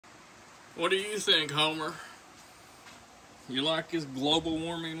What do you think, Homer? You like this global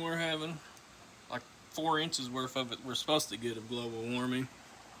warming we're having? Like 4 inches worth of it we're supposed to get of global warming.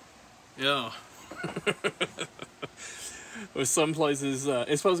 Yeah. With some places,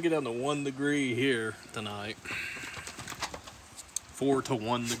 it's supposed to get down to 1 degree here tonight. 4 to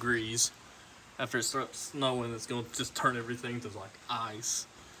 1 degrees. After it starts snowing, it's going to just turn everything to like ice.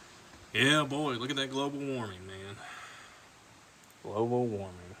 Yeah, boy, look at that global warming, man. Global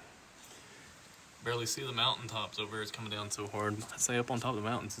warming. Barely see the mountaintops over here. It's coming down so hard. I say up on top of the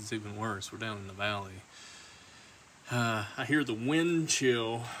mountains, it's even worse. We're down in the valley. I hear the wind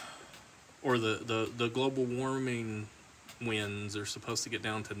chill, or the global warming winds are supposed to get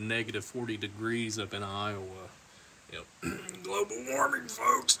down to negative 40 degrees up in Iowa. Yep. Global warming,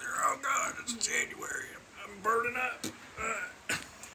 folks. Oh, God, it's January. I'm burning up.